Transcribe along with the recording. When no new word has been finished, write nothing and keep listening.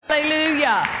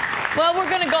Hallelujah. Well, we're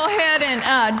going to go ahead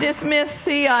and dismiss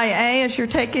CIA as you're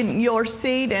taking your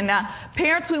seat. And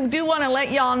parents, we do want to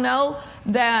let y'all know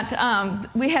that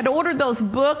we had ordered those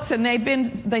books, and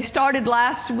they started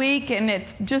last week, and it's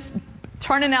just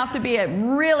turning out to be a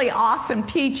really awesome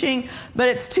teaching, but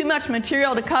it's too much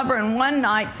material to cover in one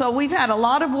night. So we've had a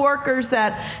lot of workers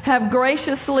that have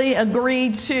graciously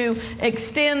agreed to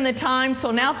extend the time.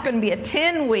 So now it's going to be a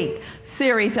 10-week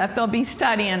series that they'll be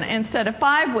studying instead of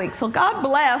 5 weeks. So God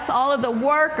bless all of the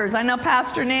workers. I know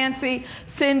Pastor Nancy,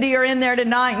 Cindy are in there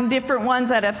tonight, and different ones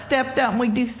that have stepped up, and we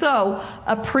do so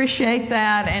appreciate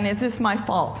that. And is this my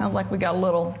fault? Sounds like we got a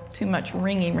little too much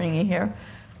ringy here.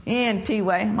 And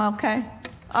T-Way, am I okay?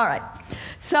 All right.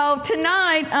 So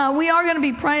tonight, we are going to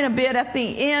be praying a bit at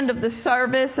the end of the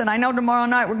service, and I know tomorrow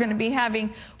night we're going to be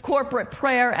having corporate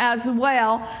prayer as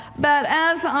well. But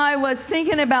as I was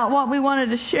thinking about what we wanted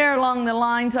to share along the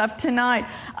lines of tonight,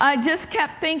 I just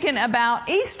kept thinking about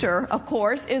Easter, of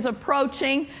course, is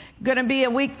approaching, going to be a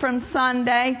week from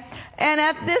Sunday. And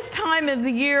at this time of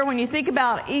the year, when you think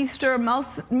about Easter,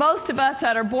 most of us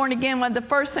that are born again, one of the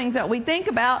first things that we think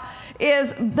about is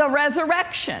the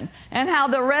resurrection and how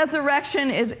the resurrection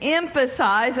is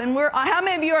emphasized. And how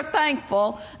many of you are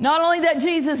thankful not only that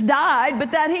Jesus died,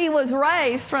 but that He was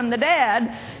raised from the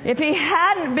dead? If He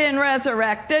hadn't been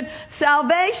resurrected,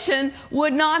 salvation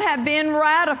would not have been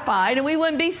ratified, and we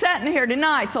wouldn't be sitting here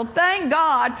tonight. So thank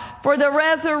God for the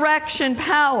resurrection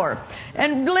power.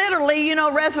 And literally,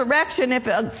 resurrection, if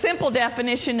a simple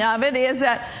definition of it is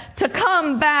that to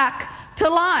come back to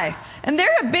life. And there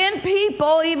have been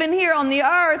people, even here on the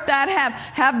earth, that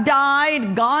have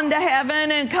died, gone to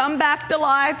heaven, and come back to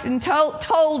life and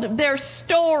told their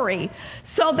story.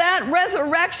 So that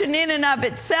resurrection in and of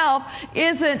itself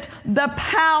isn't the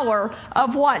power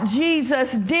of what Jesus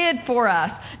did for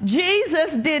us.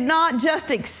 Jesus did not just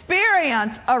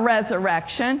experience a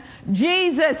resurrection.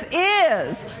 Jesus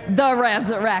is the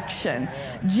resurrection.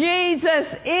 Jesus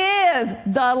is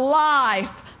the life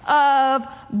of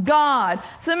God.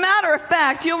 As a matter of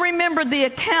fact, you'll remember the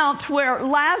account where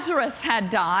Lazarus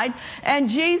had died, and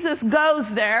Jesus goes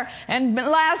there, and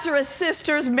Lazarus'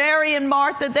 sisters, Mary and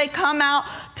Martha, they come out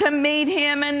to meet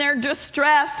him, and they're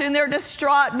distressed and they're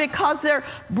distraught because their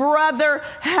brother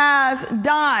has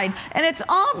died. And it's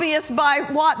obvious by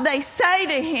what they say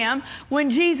to him when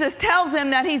Jesus tells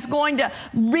them that he's going to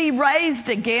be raised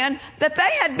again, that they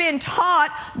had been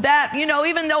taught that,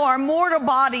 even though our mortal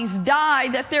bodies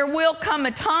die, that there will come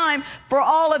a time for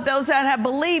all of those that have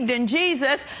believed in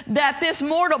Jesus that this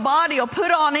mortal body will put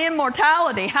on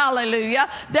immortality, hallelujah,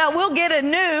 that we'll get a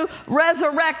new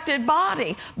resurrected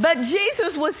body. But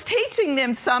Jesus was teaching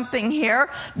them something here,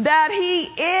 that He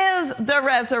is the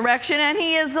resurrection and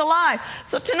He is alive.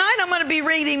 So tonight I'm going to be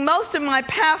reading most of my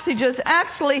passages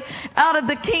actually out of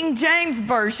the King James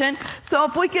Version. So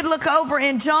if we could look over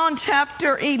in John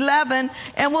chapter 11,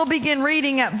 and we'll begin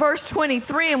reading at verse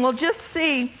 23, and we'll just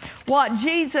see what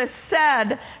Jesus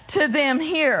said to them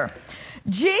here.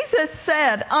 Jesus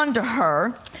said unto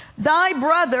her, Thy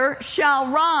brother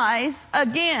shall rise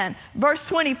again. Verse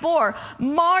 24,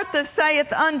 Martha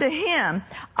saith unto him,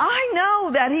 I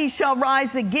know that he shall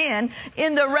rise again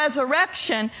in the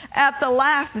resurrection at the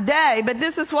last day. But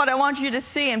this is what I want you to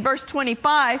see in verse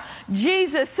 25.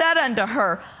 Jesus said unto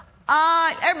her,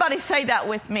 everybody say that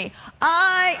with me,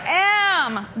 I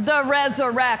am the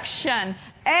resurrection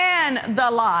and the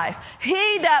life.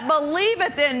 He that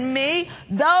believeth in me,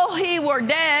 though he were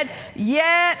dead,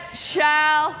 yet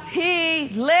shall he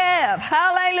live.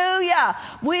 Hallelujah.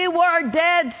 We were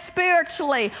dead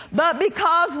spiritually, but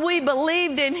because we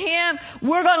believed in Him,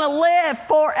 we're going to live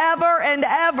forever and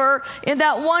ever in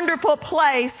that wonderful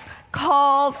place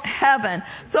called heaven.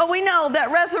 So we know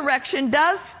that resurrection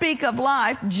does speak of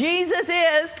life. Jesus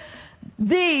is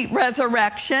the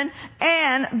resurrection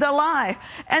and the life.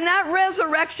 And that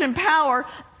resurrection power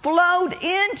flowed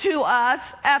into us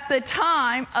at the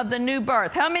time of the new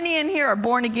birth. How many in here are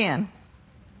born again?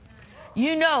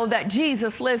 You know that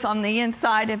Jesus lives on the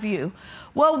inside of you.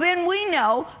 Well, then we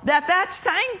know that that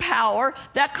same power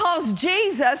that caused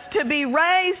Jesus to be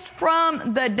raised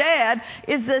from the dead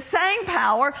is the same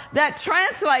power that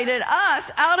translated us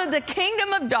out of the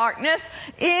kingdom of darkness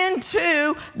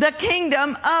into the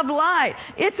kingdom of light.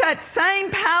 It's that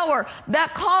same power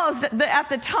that caused at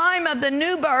the time of the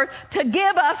new birth to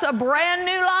give us a brand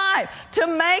new life, to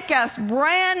make us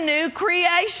brand new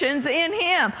creations in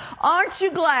Him. Aren't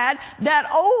you glad that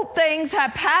old things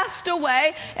have passed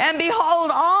away, and behold,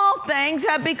 behold, all things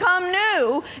have become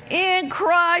new in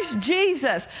Christ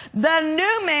Jesus. The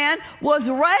new man was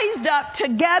raised up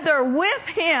together with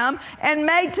Him and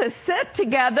made to sit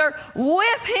together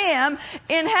with Him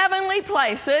in heavenly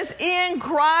places in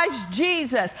Christ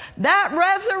Jesus. That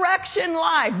resurrection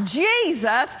life,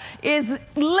 Jesus is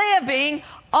living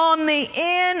on the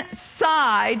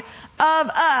inside of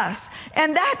us.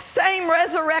 And that same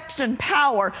resurrection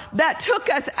power that took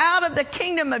us out of the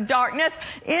kingdom of darkness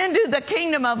into the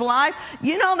kingdom of life,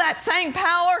 you know that same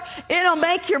power, it'll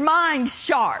make your mind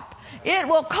sharp. It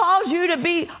will cause you to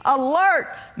be alert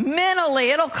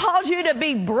mentally. It'll cause you to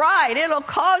be bright.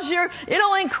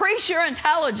 It'll increase your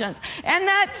intelligence. And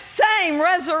that same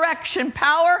resurrection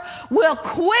power will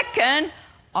quicken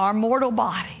our mortal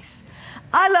bodies.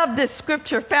 I love this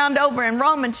scripture found over in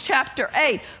Romans chapter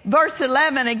 8, verse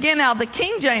 11, again out of the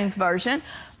King James Version.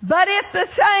 But if the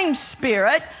same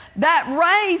Spirit that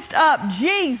raised up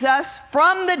Jesus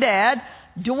from the dead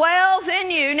dwells in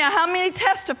you. Now, how many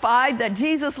testified that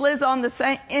Jesus lives on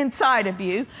the inside of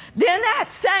you? Then that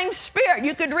same Spirit,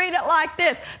 you could read it like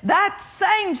this, that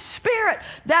same Spirit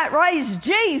that raised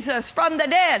Jesus from the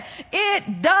dead,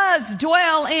 it does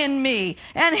dwell in me.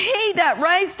 And He that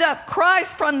raised up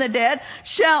Christ from the dead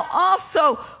shall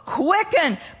also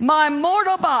quicken my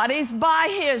mortal bodies by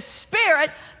His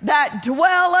Spirit that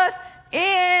dwelleth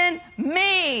in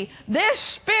me. This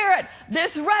Spirit,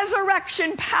 this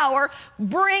resurrection power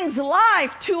brings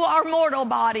life to our mortal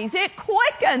bodies. It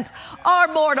quickens our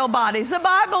mortal bodies. The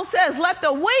Bible says, let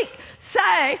the weak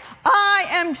say, I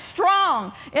am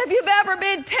strong. If you've ever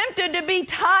been tempted to be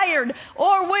tired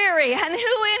or weary, and who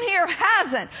in here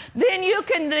hasn't, then you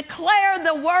can declare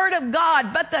the Word of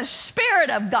God. But the Spirit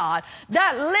of God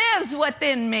that lives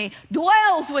within me,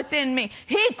 dwells within me,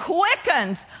 He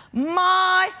quickens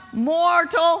my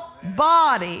mortal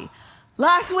body.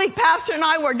 Last week, Pastor and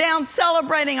I were down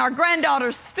celebrating our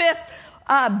granddaughter's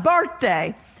 5th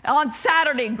birthday on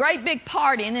Saturday, great big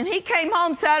party. And then he came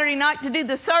home Saturday night to do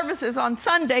the services on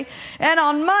Sunday. And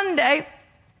on Monday,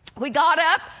 we got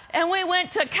up and we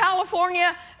went to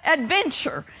California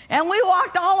Adventure. And we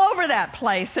walked all over that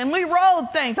place and we rode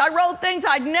things. I rode things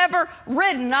I'd never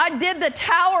ridden. I did the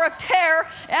Tower of Terror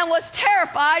and was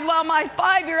terrified while my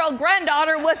 5-year-old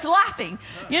granddaughter was laughing.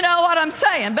 You know what I'm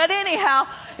saying? But anyhow,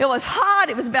 it was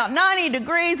hot. It was about 90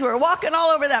 degrees. We were walking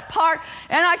all over that park.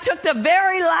 And I took the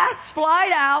very last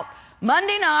flight out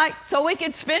Monday night so we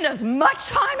could spend as much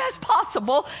time as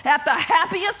possible at the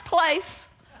happiest place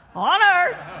on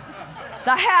earth.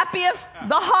 The happiest,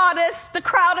 the hottest, the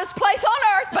crowdedest place on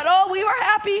earth. But oh, we were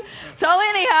happy. So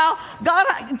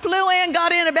anyhow, flew in,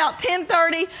 got in about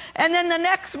 10:30. And then the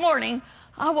next morning,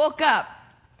 I woke up.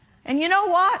 And you know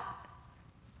what?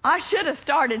 I should have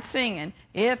started singing,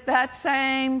 if that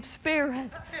same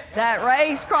Spirit that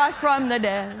raised Christ from the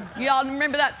dead. Y'all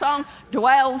remember that song?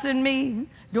 Dwells in me,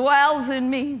 dwells in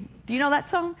me. Do you know that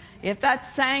song? If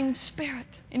that same Spirit.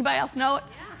 Anybody else know it?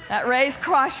 That raised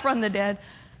Christ from the dead.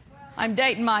 I'm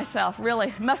dating myself, really.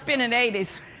 It must be in the 80s.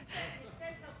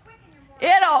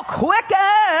 It'll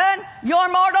quicken your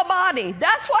mortal body.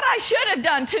 That's what I should have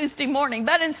done Tuesday morning.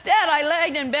 But instead, I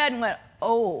laid in bed and went,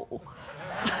 oh.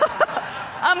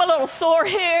 I'm a little sore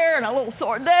here and a little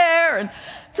sore there. And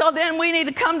so then we need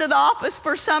to come to the office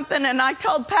for something. And I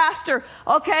told Pastor,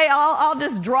 okay, I'll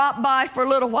just drop by for a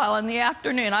little while in the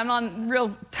afternoon. I'm on a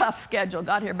real tough schedule.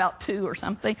 Got here about 2 or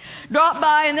something. Dropped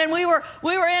by, and then we were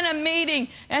in a meeting.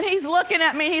 And he's looking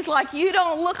at me. He's like, you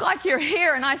don't look like you're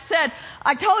here. And I said,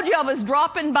 I told you I was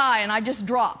dropping by, and I just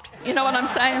dropped. You know what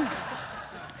I'm saying?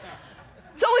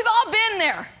 So we've all been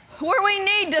there where we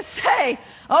need to say,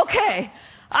 okay,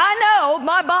 I know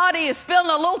my body is feeling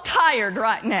a little tired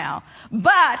right now,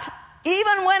 but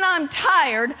even when I'm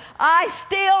tired, I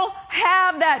still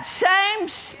have that same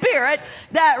Spirit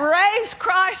that raised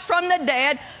Christ from the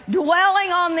dead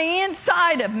dwelling on the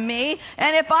inside of me.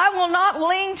 And if I will not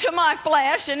lean to my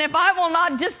flesh, and if I will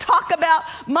not just talk about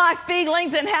my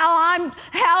feelings and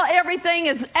how everything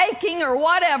is aching or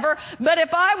whatever, but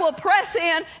if I will press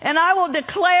in and I will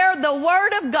declare the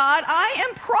Word of God, I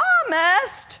am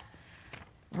promised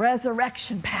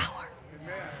resurrection power.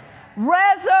 Amen.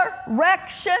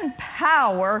 Resurrection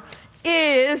power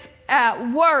is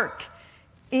at work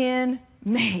in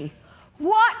me.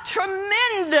 What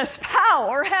tremendous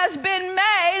power has been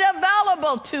made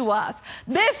available to us.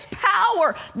 This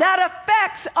power that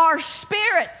affects our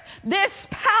spirits. This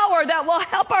power that will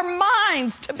help our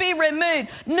minds to be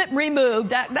removed.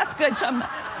 That's good.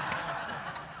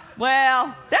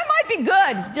 Well, that might be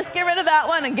good. Just get rid of that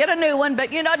one and get a new one.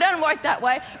 But, it doesn't work that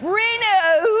way.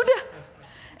 Renewed.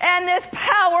 And this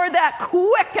power that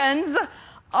quickens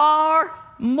our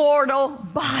mortal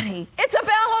body. It's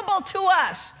available to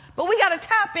us, but we got to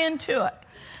tap into it.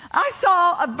 I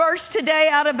saw a verse today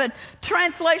out of a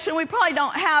translation. We probably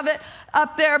don't have it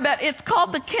up there, but it's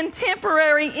called the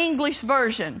Contemporary English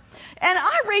Version. And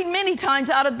I read many times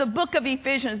out of the book of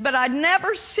Ephesians, but I'd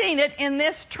never seen it in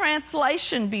this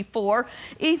translation before.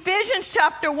 Ephesians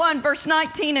chapter 1, verse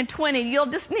 19 and 20.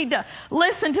 You'll just need to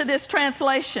listen to this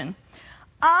translation.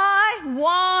 I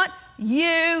want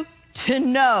you to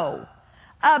know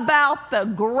about the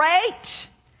great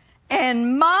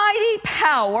and mighty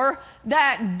power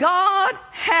that God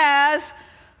has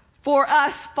for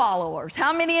us followers.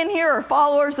 How many in here are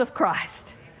followers of Christ?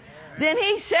 Then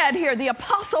he said here, the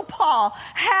Apostle Paul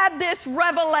had this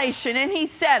revelation, and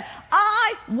he said,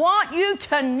 I want you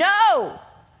to know.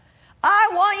 I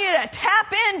want you to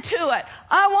tap into it.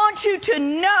 I want you to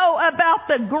know about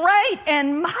the great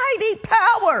and mighty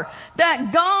power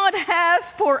that God has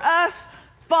for us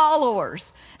followers.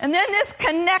 And then this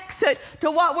connects it to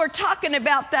what we're talking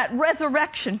about, that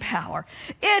resurrection power.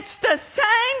 It's the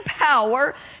same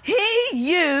power he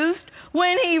used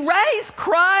when he raised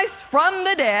Christ from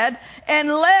the dead and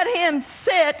let him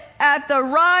sit at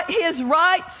his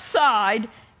right side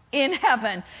in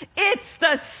heaven. It's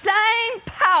the same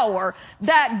power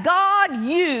that God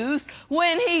used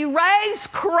when he raised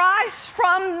Christ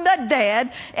from the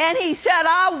dead, and he said,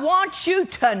 I want you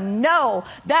to know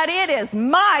that it is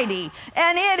mighty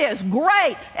and it is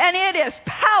great and it is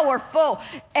powerful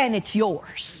and it's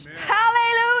yours. Amen.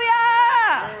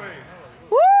 Hallelujah! Glory.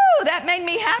 Woo! That made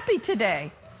me happy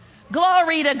today.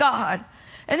 Glory to God.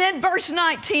 And then verse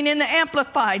 19 in the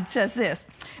Amplified says this,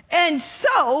 and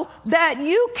so that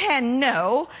you can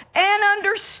know and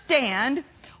understand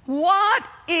what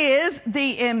is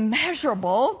the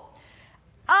immeasurable,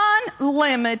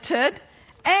 unlimited,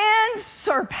 and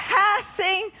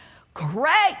surpassing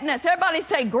greatness. Everybody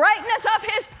say, greatness of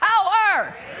his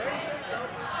power.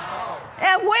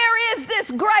 And where is this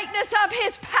greatness of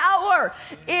his power?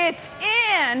 It's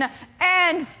in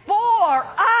and for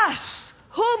us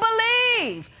who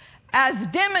believe, as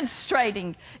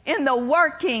demonstrating in the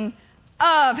working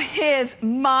of his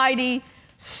mighty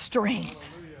strength.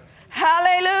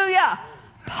 Hallelujah.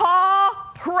 Paul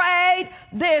prayed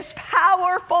this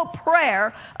powerful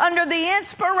prayer under the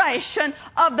inspiration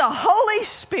of the Holy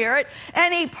Spirit,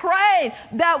 and he prayed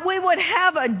that we would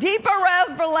have a deeper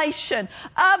revelation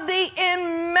of the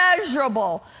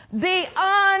immeasurable, the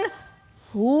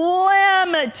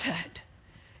unlimited.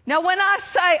 Now, when I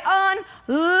say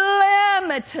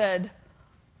unlimited,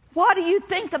 what do you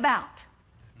think about?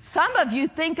 Some of you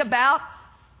think about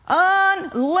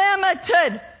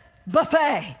unlimited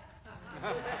buffet.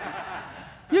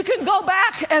 You can go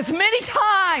back as many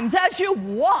times as you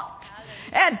want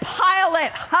and pile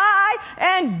it high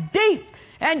and deep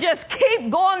and just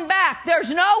keep going back. There's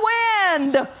no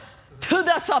end to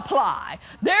the supply.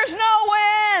 There's no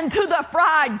end to the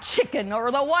fried chicken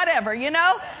or the whatever, you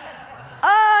know.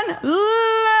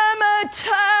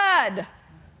 Unlimited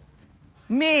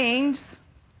means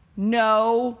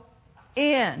no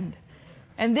end.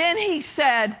 And then he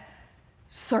said,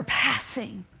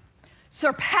 surpassing.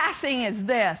 Surpassing is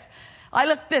this. I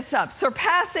looked this up.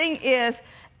 Surpassing is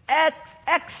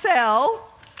excel,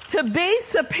 to be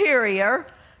superior,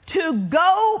 to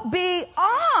go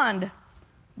beyond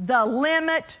the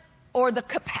limit or the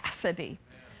capacity.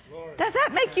 Does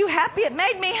that make you happy? It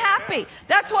made me happy.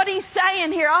 That's what he's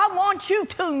saying here. I want you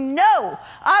to know.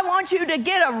 I want you to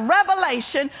get a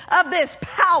revelation of this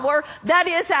power that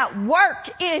is at work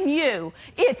in you.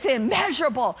 It's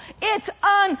immeasurable. It's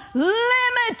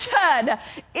unlimited.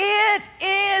 It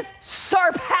is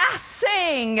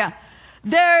surpassing.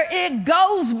 It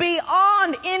goes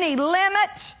beyond any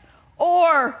limit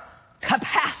or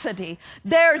capacity.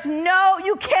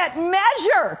 You can't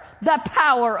measure the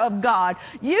power of God.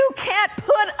 You can't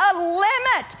put a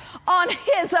limit on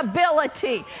his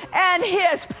ability and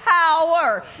his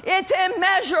power. It's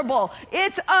immeasurable.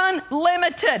 It's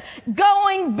unlimited.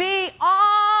 Going beyond.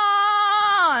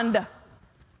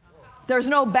 There's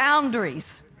no boundaries.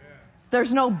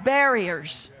 There's no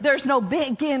barriers. There's no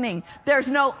beginning. There's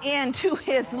no end to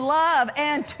his love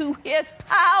and to his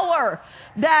power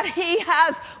that he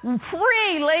has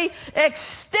freely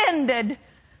extended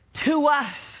to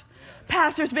us.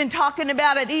 Pastor's been talking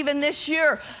about it even this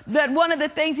year, that one of the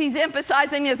things he's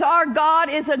emphasizing is our God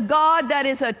is a God that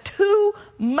is a too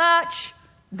much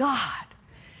God.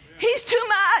 He's too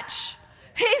much.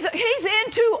 He's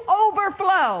into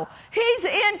overflow. He's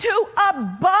into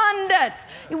abundance.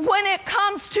 when it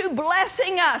comes to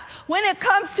blessing us, when it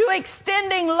comes to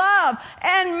extending love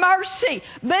and mercy.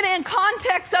 But in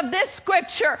context of this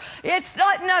scripture, it's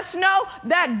letting us know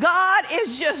that God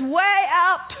is just way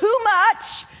out too much,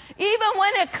 even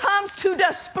when it comes to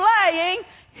displaying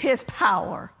His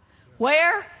power.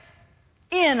 Where?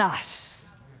 In us.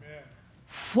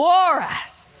 For us.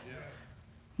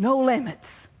 No limits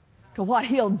to what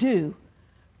He'll do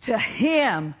to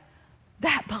him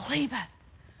that believeth.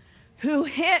 Who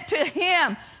hint to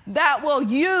him that will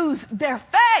use their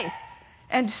faith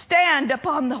and stand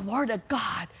upon the Word of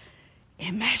God.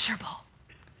 Immeasurable,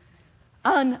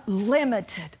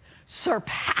 unlimited,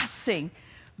 surpassing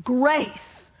grace,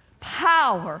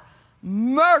 power,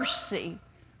 mercy,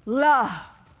 love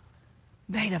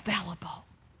made available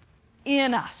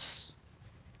in us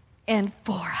and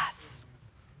for us.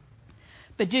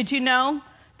 But did you know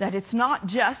that it's not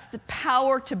just the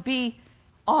power to be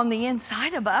on the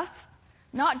inside of us,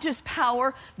 not just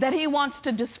power that He wants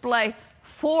to display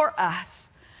for us,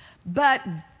 but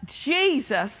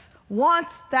Jesus wants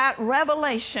that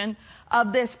revelation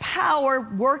of this power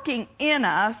working in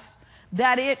us,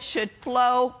 that it should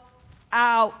flow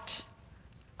out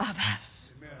of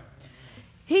us. Amen.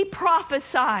 He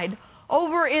prophesied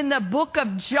over in the book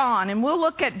of John, and we'll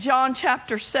look at John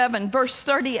chapter 7, verse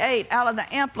 38 out of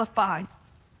the Amplified.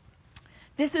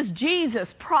 This is Jesus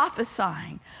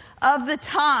prophesying of the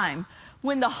time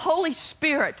when the Holy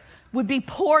Spirit would be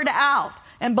poured out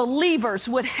and believers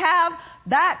would have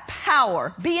that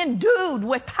power, be endued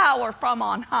with power from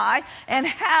on high, and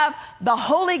have the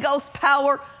Holy Ghost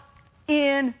power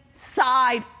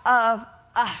inside of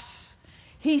us.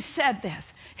 He said this: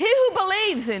 "He who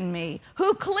believes in me,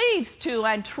 who cleaves to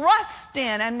and trusts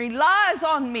in and relies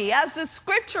on me, as the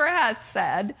Scripture has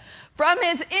said, from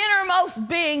his innermost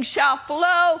being shall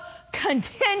flow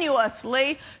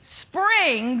continuously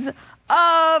springs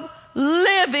of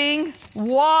living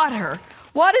water."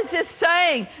 What is this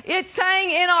saying? It's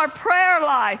saying in our prayer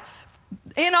life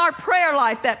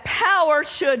that power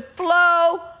should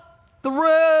flow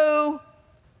through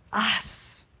us.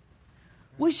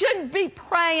 We shouldn't be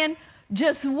praying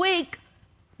just weak,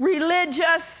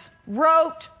 religious,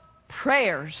 rote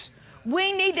prayers.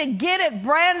 We need to get it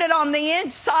branded on the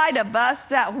inside of us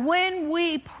that when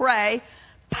we pray,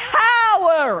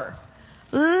 power,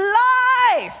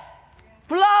 life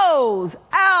flows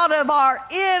out of our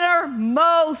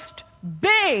innermost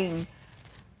being,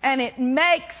 and it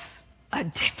makes a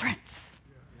difference.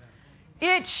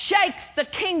 It shakes the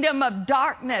kingdom of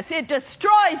darkness. It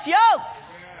destroys yokes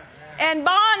and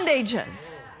bondages.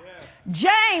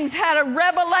 James had a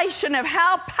revelation of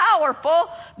how powerful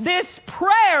this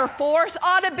prayer force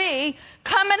ought to be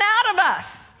coming out of us.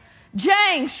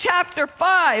 James chapter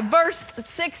 5, verse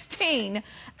 16,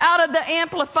 out of the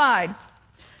Amplified.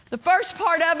 The first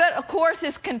part of it, of course,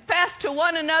 is confess to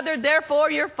one another,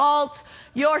 therefore, your faults,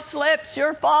 your slips,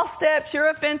 your false steps, your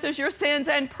offenses, your sins,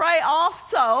 and pray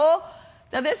also,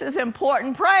 now this is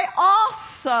important, pray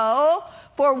also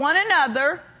for one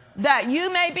another that you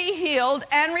may be healed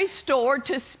and restored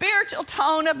to spiritual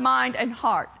tone of mind and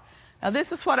heart. Now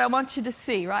this is what I want you to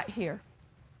see right here.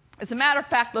 As a matter of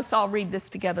fact, let's all read this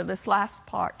together, this last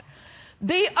part.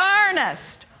 The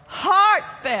earnest,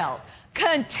 heartfelt,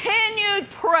 continued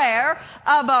prayer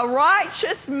of a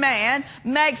righteous man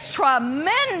makes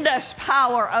tremendous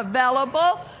power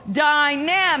available,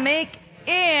 dynamic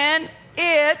in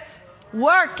its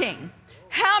working.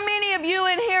 How many of you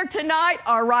in here tonight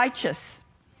are righteous?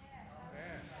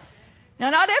 Now,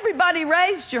 not everybody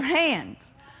raised your hands,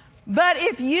 but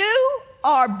if you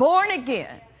are born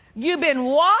again, you've been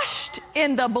washed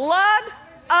in the blood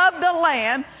of the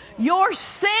Lamb, your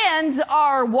sins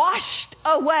are washed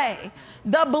away.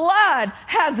 The blood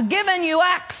has given you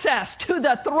access to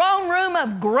the throne room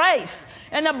of grace.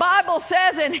 And the Bible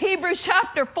says in Hebrews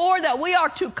chapter 4 that we are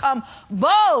to come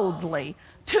boldly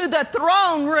to the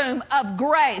throne room of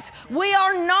grace. We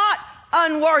are not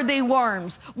unworthy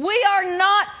worms. We are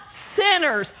not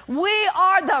sinners. We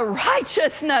are the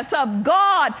righteousness of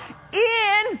God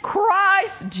in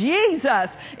Christ Jesus.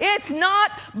 It's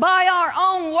not by our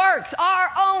own works. Our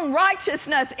own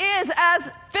righteousness is as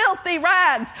filthy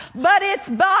rags, but it's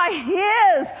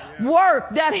by His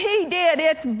work that He did.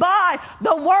 It's by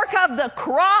the work of the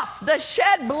cross. The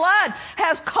shed blood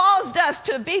has caused us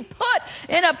to be put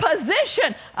in a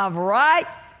position of right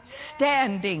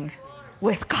standing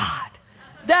with God.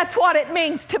 That's what it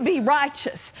means to be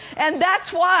righteous. And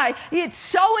that's why it's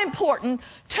so important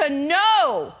to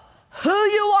know who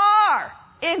you are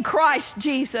in Christ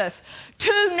Jesus,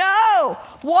 to know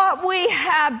what we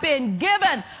have been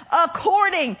given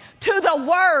according to the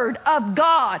Word of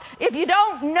God. If you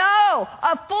don't know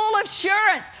a full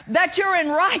assurance that you're in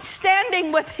right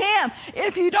standing with Him,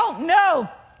 if you don't know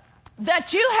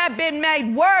that you have been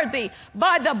made worthy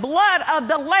by the blood of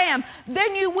the Lamb,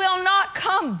 then you will not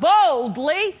come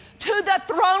boldly to the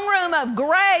throne room of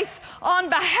grace on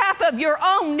behalf of your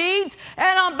own needs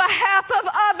and on behalf of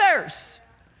others.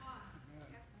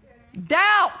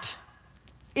 Doubt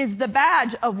is the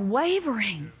badge of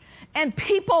wavering, and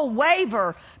people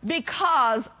waver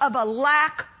because of a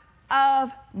lack of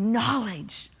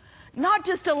knowledge. Not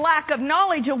just a lack of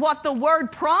knowledge of what the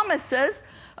Word promises,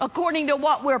 according to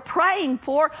what we're praying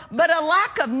for, but a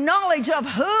lack of knowledge of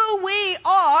who we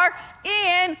are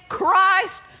in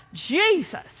Christ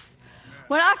Jesus.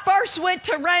 When I first went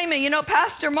to Rhema,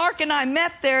 Pastor Mark and I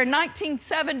met there in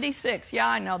 1976. Yeah,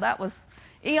 I know, that was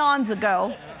eons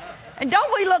ago. And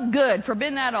don't we look good for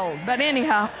being that old? But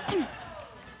anyhow,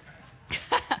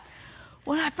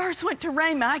 when I first went to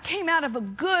Rhema, I came out of a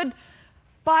good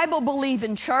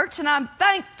Bible-believing church, and I'm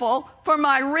thankful for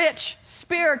my rich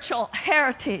spiritual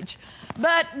heritage.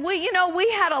 But we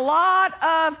had a lot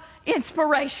of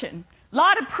inspiration, a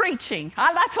lot of preaching.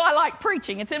 That's why I like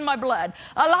preaching. It's in my blood.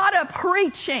 A lot of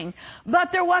preaching,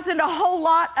 but there wasn't a whole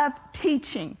lot of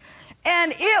teaching.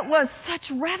 And it was such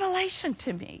revelation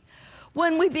to me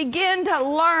when we begin to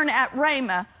learn at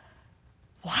Rhema,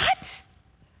 what?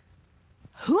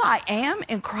 Who I am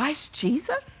in Christ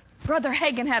Jesus? Brother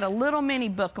Hagin had a little mini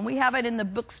book, and we have it in the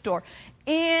bookstore.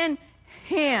 In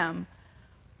Him,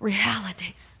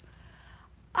 Realities.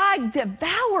 I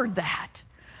devoured that.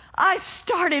 I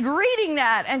started reading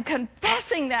that and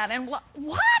confessing that. And what?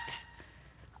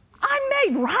 I'm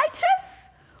made righteous?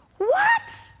 What?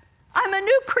 I'm a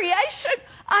new creation?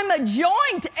 I'm a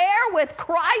joint heir with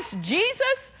Christ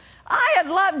Jesus? I had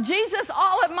loved Jesus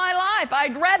all of my life.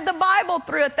 I'd read the Bible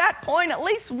through at that point at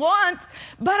least once,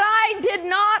 but I did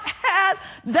not have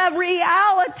the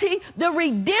reality, the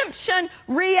redemption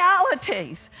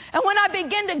realities. And when I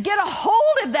began to get a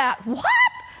hold of that, what?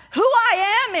 Who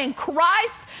I am in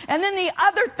Christ. And then the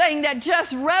other thing that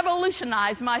just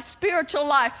revolutionized my spiritual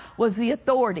life was the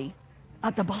authority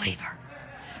of the believer.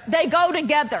 They go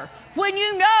together. When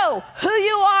you know who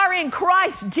you are in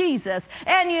Christ Jesus,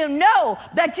 and you know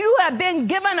that you have been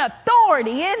given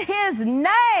authority in His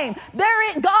name,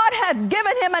 God has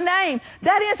given Him a name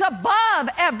that is above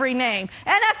every name.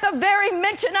 And at the very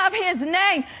mention of His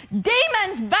name,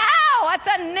 demons bow at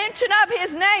the mention of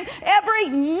His name. Every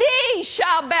knee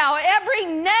shall bow. Every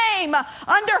name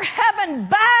under heaven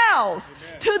bows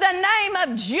to the name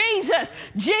of Jesus.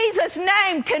 Jesus'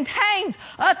 name contains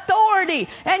authority.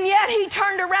 And yet He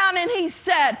turned around and He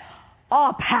said,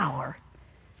 all power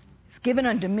is given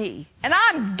unto me, and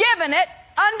I'm giving it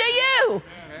unto you.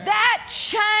 That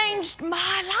changed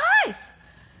my life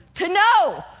to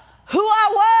know who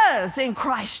I was in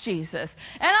Christ Jesus.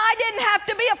 And I didn't have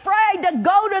to be afraid to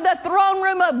go to the throne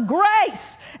room of grace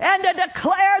and to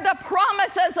declare the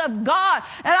promises of God.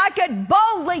 And I could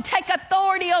boldly take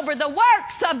authority over the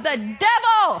works of the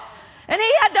devil. And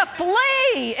he had to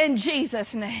flee in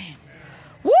Jesus' name.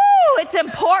 Woo! It's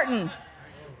important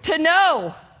to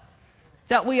know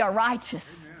that we are righteous.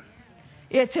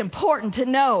 It's important to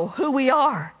know who we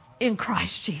are in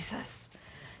Christ Jesus.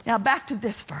 Now back to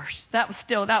this verse. That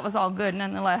was all good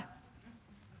nonetheless.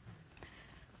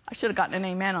 I should have gotten an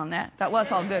amen on that. That was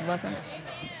all good, wasn't it?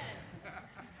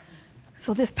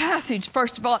 So this passage,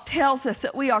 first of all, it tells us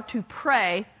that we are to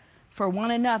pray for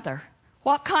one another.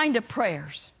 What kind of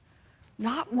prayers?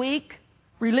 Not weak,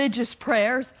 religious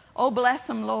prayers. Oh, bless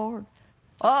them, Lord.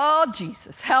 Oh,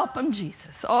 Jesus. Help them, Jesus.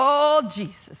 Oh,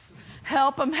 Jesus.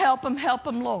 Help them, help them, help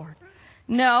them, Lord.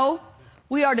 No,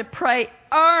 we are to pray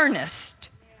earnest,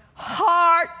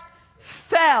 heartfelt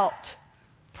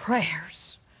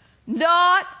prayers.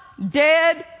 Not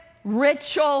dead,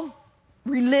 ritual,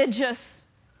 religious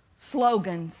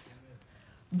slogans,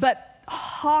 but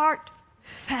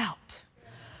heartfelt.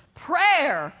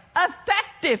 Prayer,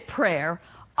 effective prayer,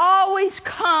 always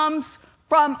comes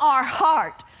from our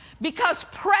heart, because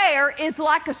prayer is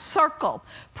like a circle.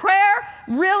 Prayer,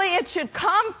 really, it should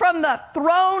come from the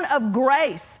throne of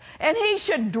grace, and He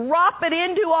should drop it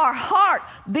into our heart,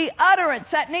 the utterance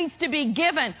that needs to be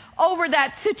given over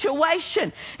that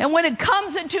situation. And when it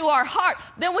comes into our heart,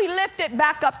 then we lift it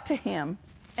back up to Him,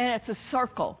 and it's a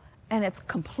circle, and it's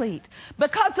complete.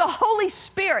 Because the Holy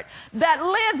Spirit that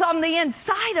lives on the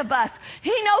inside of us,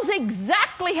 He knows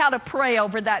exactly how to pray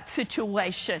over that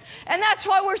situation. And that's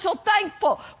why we're so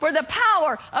thankful for the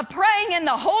power of praying in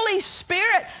the Holy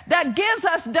Spirit that gives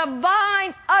us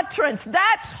divine utterance.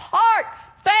 That's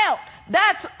heartfelt.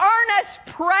 That's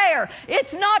earnest prayer.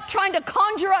 It's not trying to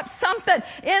conjure up something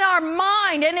in our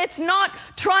mind, and it's not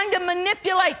trying to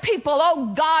manipulate people.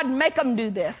 Oh, God, make them do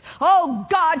this. Oh,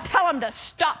 God, tell them to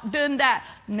stop doing that.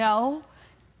 No,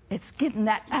 it's getting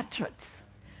that utterance.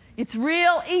 It's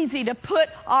real easy to put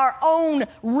our own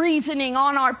reasoning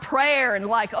on our prayer and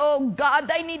like, oh, God,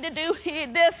 they need to do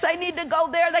this, they need to go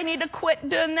there, they need to quit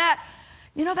doing that.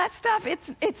 You know, that stuff,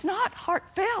 it's not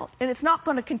heartfelt, and it's not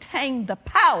going to contain the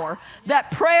power that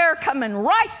prayer coming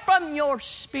right from your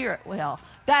spirit will.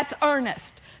 That's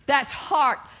earnest. That's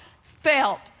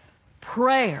heartfelt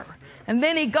prayer. And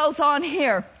then he goes on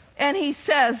here, and he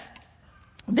says,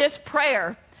 this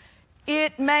prayer,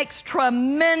 it makes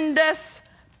tremendous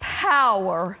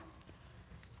power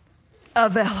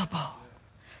available.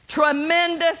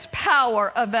 Tremendous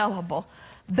power available.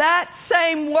 That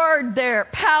same word there,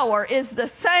 power, is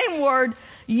the same word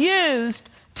used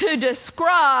to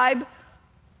describe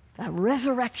the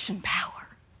resurrection power.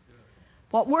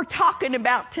 What we're talking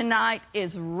about tonight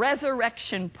is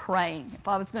resurrection praying. If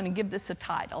I was going to give this a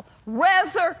title,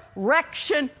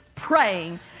 resurrection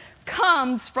praying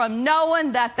comes from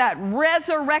knowing that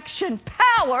resurrection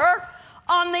power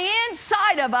on the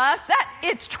inside of us, that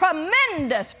it's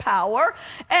tremendous power,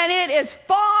 and it is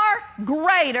far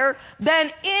greater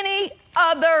than any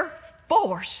other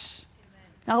force.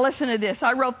 Now listen to this.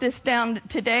 I wrote this down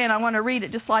today, and I want to read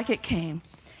it just like it came.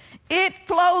 It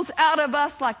flows out of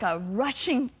us like a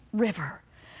rushing river,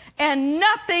 and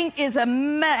nothing is a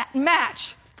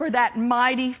match for that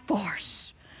mighty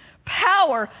force.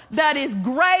 Power that is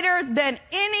greater than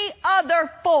any other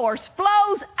force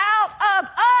flows out of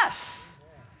us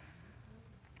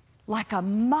like a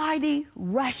mighty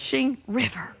rushing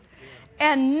river.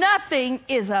 And nothing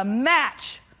is a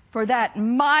match for that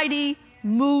mighty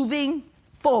moving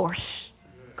force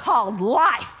called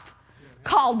life,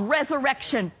 called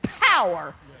resurrection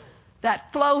power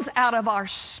that flows out of our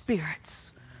spirits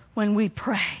when we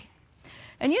pray.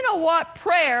 And you know what?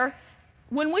 Prayer,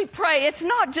 when we pray, it's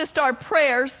not just our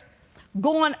prayers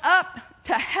going up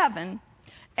to heaven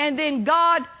and then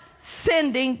God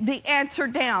sending the answer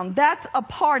down. That's a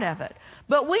part of it.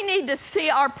 But we need to see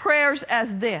our prayers as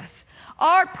this.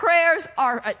 Our prayers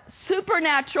are a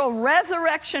supernatural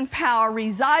resurrection power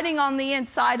residing on the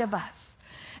inside of us.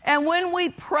 And when we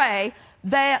pray,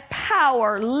 that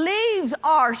power leaves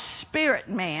our spirit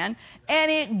man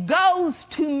and it goes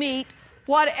to meet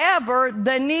whatever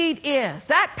the need is.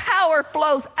 That power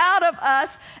flows out of us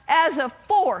as a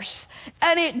force,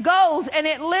 and it goes and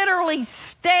it literally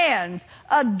stands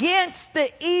against the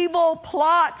evil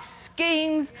plots,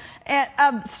 schemes,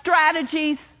 and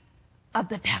strategies of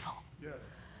the devil. Yes.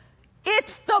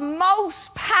 It's the most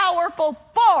powerful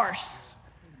force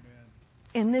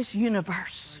in this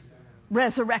universe,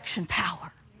 resurrection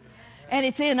power. And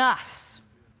it's in us.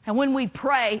 And when we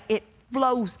pray, it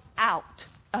flows out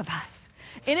of us.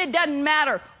 And it doesn't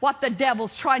matter what the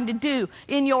devil's trying to do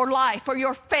in your life or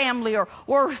your family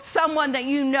or someone that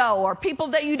you know or people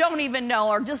that you don't even know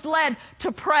or just led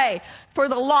to pray for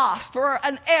the lost, for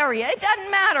an area. It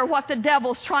doesn't matter what the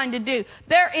devil's trying to do.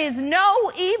 There is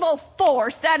no evil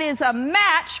force that is a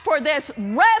match for this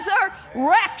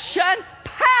resurrection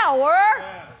power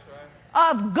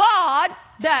of God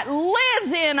that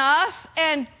lives in us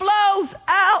and flows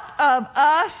out of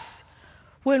us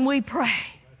when we pray.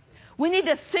 We need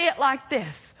to see it like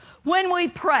this. When we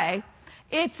pray,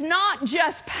 it's not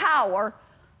just power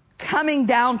coming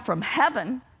down from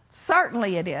heaven.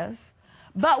 Certainly it is.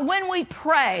 But when we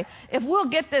pray, if we'll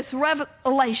get this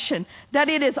revelation that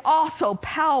it is also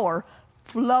power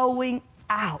flowing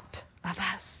out of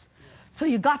us. So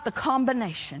you got the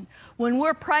combination. When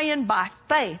we're praying by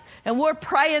faith and we're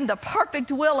praying the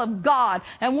perfect will of God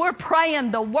and we're praying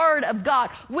the Word of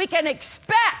God, we can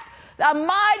expect a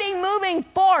mighty moving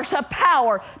force of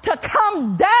power to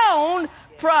come down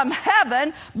from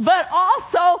heaven, but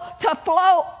also to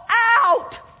flow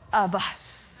out of us.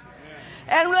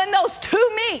 And when those two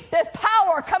meet, this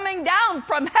power coming down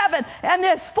from heaven and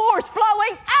this force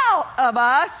flowing out of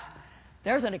us,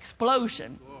 there's an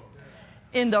explosion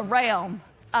in the realm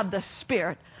of the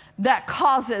Spirit that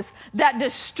causes, that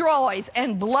destroys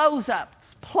and blows up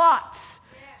plots,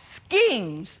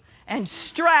 schemes, and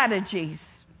strategies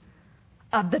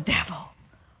of the devil.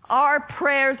 Our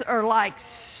prayers are like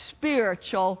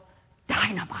spiritual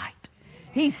dynamite.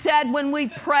 He said when we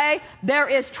pray, there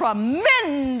is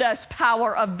tremendous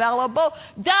power available,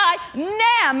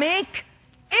 dynamic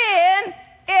in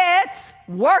its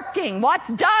working. What's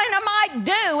dynamite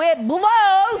do? It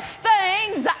blows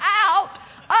things out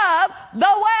of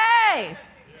the way.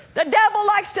 The devil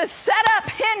likes to set up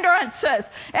hindrances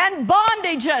and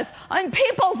bondages in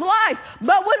people's lives.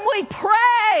 But when we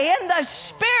pray in the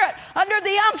Spirit under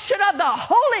the unction of the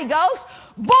Holy Ghost,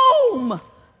 boom,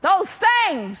 those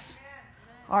things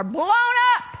are blown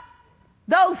up.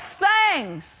 Those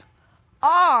things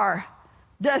are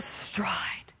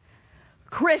destroyed.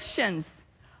 Christians,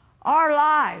 our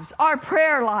lives, our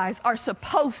prayer lives are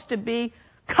supposed to be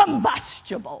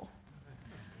combustible.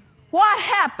 What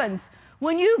happens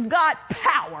when you've got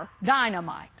power,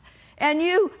 dynamite, and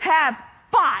you have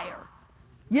fire?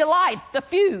 You light the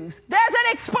fuse. There's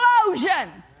an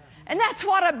explosion. And that's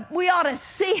what we ought to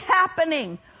see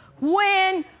happening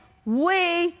when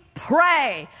we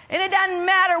pray. And it doesn't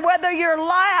matter whether you're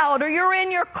loud or you're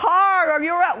in your car or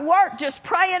you're at work just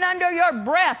praying under your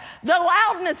breath. The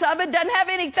loudness of it doesn't have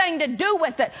anything to do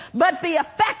with it. But the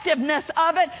effectiveness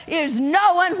of it is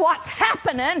knowing what's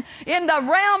happening in the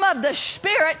realm of the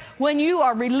Spirit when you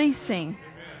are releasing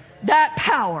that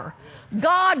power.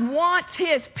 God wants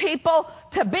His people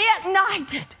to be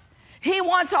ignited. He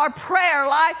wants our prayer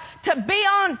life to be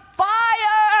on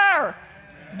fire.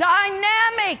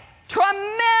 Dynamic,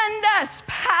 tremendous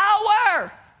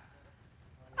power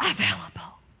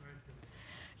available.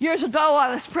 Years ago,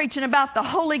 I was preaching about the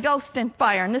Holy Ghost and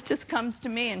fire, and this just comes to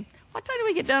me. And what time do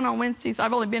we get done on Wednesdays?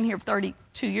 I've only been here for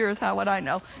 32 years. How would I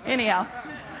know? Anyhow,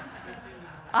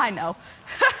 I know.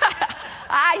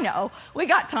 I know. We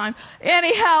got time.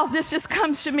 Anyhow, this just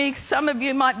comes to me. Some of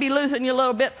you might be losing you a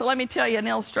little bit, so let me tell you an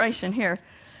illustration here.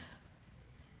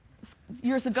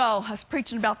 Years ago, I was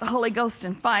preaching about the Holy Ghost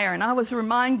and fire, and I was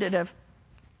reminded of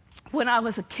when I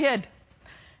was a kid.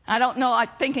 I don't know, I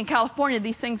think in California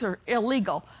these things are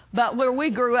illegal, but where we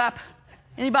grew up,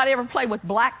 anybody ever play with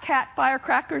black cat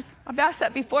firecrackers? I've asked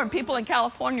that before, and people in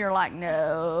California are like,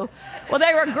 no. Well,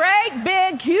 they were great,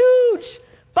 big, huge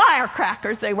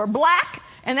firecrackers. They were black,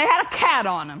 and they had a cat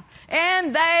on them,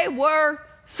 and they were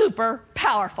super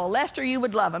powerful. Lester, you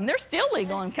would love them. They're still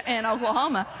legal in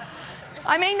Oklahoma.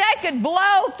 I mean, they could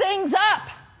blow things up.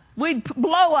 We'd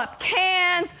blow up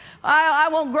cans. I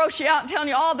won't gross you out telling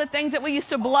you all the things that we used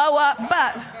to blow up,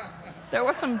 but there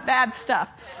was some bad stuff.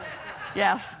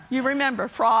 Yes, you remember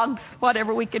frogs,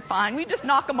 whatever we could find. We just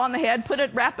knock them on the head,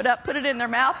 wrap it up, put it in their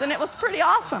mouth, and it was pretty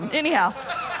awesome. Anyhow.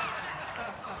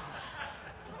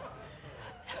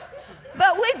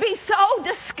 But we'd be so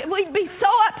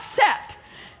upset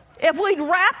if we'd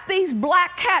wrap these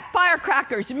black cat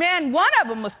firecrackers. Man, one of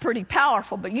them was pretty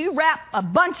powerful, but you wrap a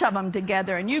bunch of them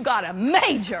together and you got a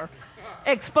major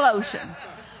explosion.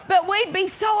 But we'd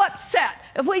be so upset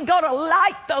if we'd go to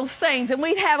light those things and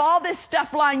we'd have all this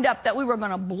stuff lined up that we were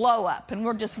going to blow up, and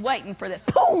we're just waiting for this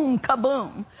boom,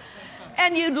 kaboom.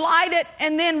 And you'd light it,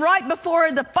 and then right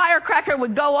before the firecracker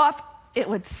would go off, it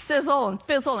would sizzle and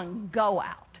fizzle and go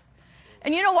out.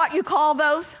 And you know what you call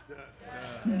those?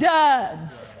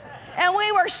 Duds. And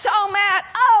we were so mad.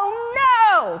 Oh,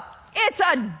 no, it's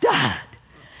a dud.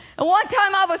 And one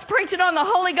time I was preaching on the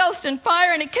Holy Ghost and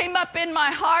fire, and it came up in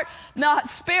my heart. The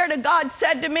Spirit of God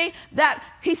said to me that,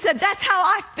 He said, that's how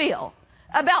I feel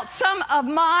about some of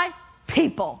my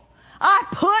people. I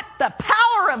put the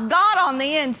power of God on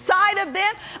the inside of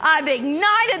them. I've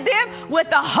ignited them with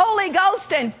the Holy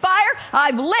Ghost and fire.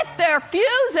 I've lit their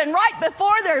fuse, and right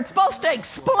before they're supposed to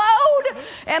explode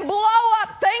and blow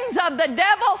up things of the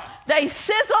devil, they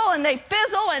sizzle and they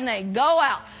fizzle and they go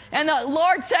out. And the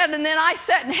Lord said, and then I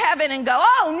sat in heaven and go,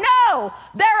 oh no,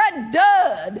 they're a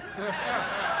dud.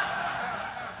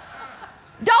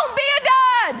 Don't be a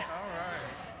dud.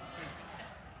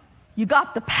 You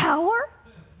got the power,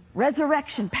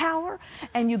 resurrection power,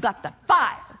 and you got the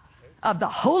fire of the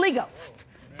Holy Ghost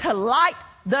to light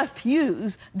the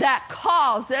fuse that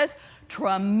causes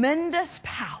tremendous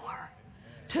power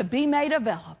to be made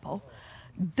available,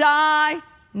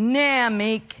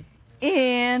 dynamic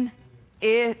in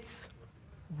its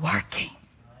working.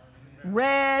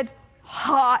 Red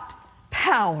hot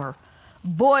power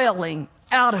boiling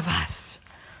out of us,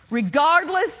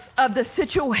 regardless of the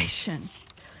situation.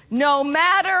 No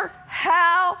matter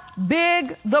how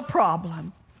big the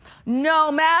problem, no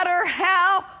matter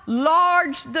how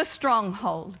large the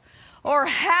stronghold, or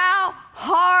how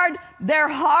hard their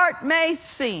heart may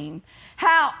seem,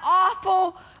 how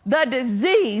awful the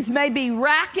disease may be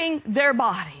racking their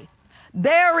body,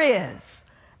 there is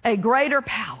a greater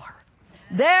power.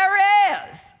 There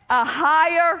is a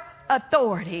higher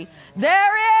authority.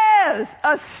 There is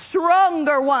a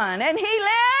stronger one, and He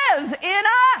lives in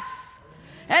us.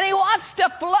 And He wants to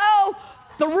flow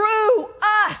through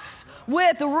us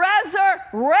with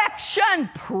resurrection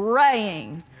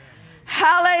praying.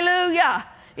 Hallelujah.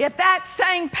 If that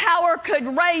same power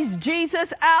could raise Jesus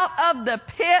out of the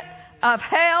pit of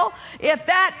hell, if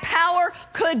that power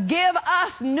could give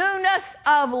us newness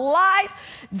of life,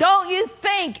 don't you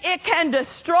think it can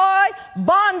destroy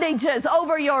bondages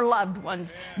over your loved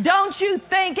ones? Don't you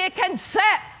think it can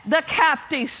set the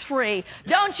captives free?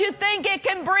 Don't you think it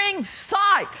can bring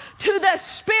sight to the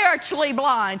spiritually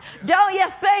blind? Don't you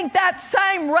think that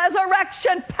same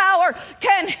resurrection power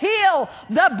can heal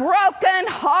the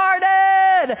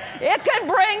brokenhearted? It can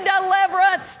bring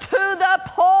deliverance to the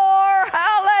poor.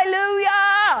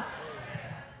 Hallelujah!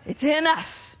 It's in us.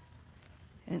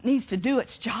 It needs to do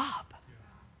its job.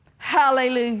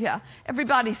 Hallelujah.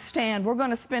 Everybody stand. We're going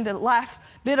to spend the last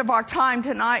bit of our time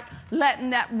tonight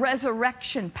letting that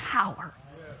resurrection power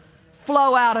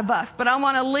flow out of us. But I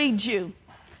want to lead you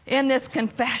in this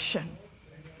confession.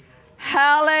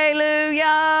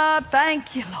 Hallelujah.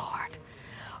 Thank you, Lord.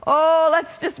 Oh,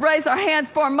 let's just raise our hands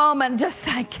for a moment and just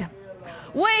thank Him.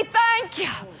 We thank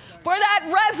You for that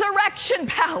resurrection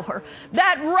power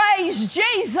that raised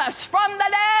Jesus from the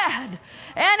dead.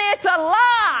 And it's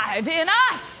alive in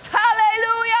us.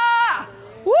 Hallelujah.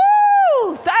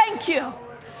 Woo! Thank You.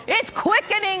 It's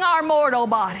quickening our mortal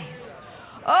bodies.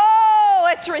 Oh,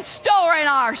 it's restoring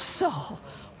our soul.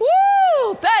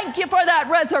 Woo! Thank You for that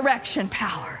resurrection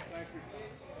power.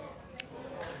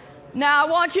 Now I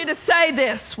want you to say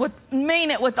this,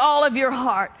 mean it with all of your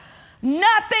heart.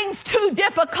 Nothing's too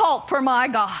difficult for my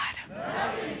God.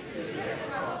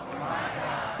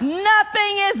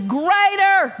 Nothing is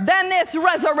greater than this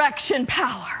resurrection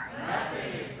power.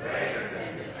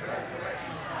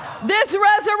 This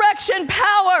resurrection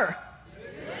power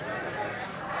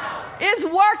is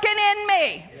working in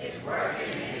me.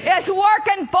 It's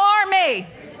working for me.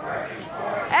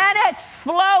 And it's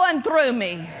flowing through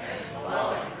me.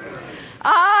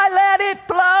 I let it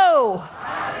flow.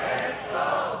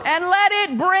 And let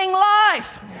it bring life.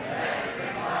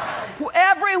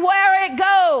 Everywhere it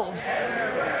goes.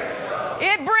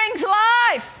 It brings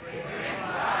life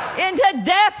into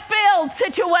death-filled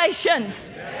situations.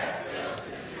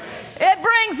 It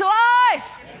brings life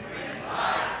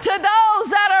to those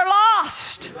that are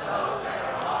lost.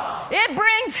 It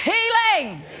brings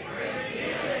healing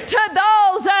to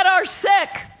those that are sick.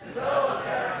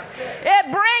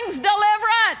 It brings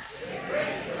deliverance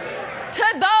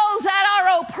to those that are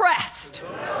oppressed.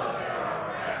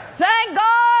 Thank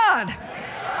God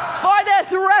for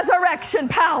this resurrection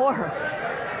power.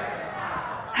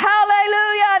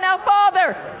 Hallelujah. Now,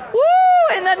 Father,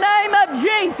 in the name of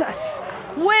Jesus,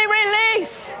 we release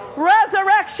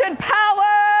resurrection power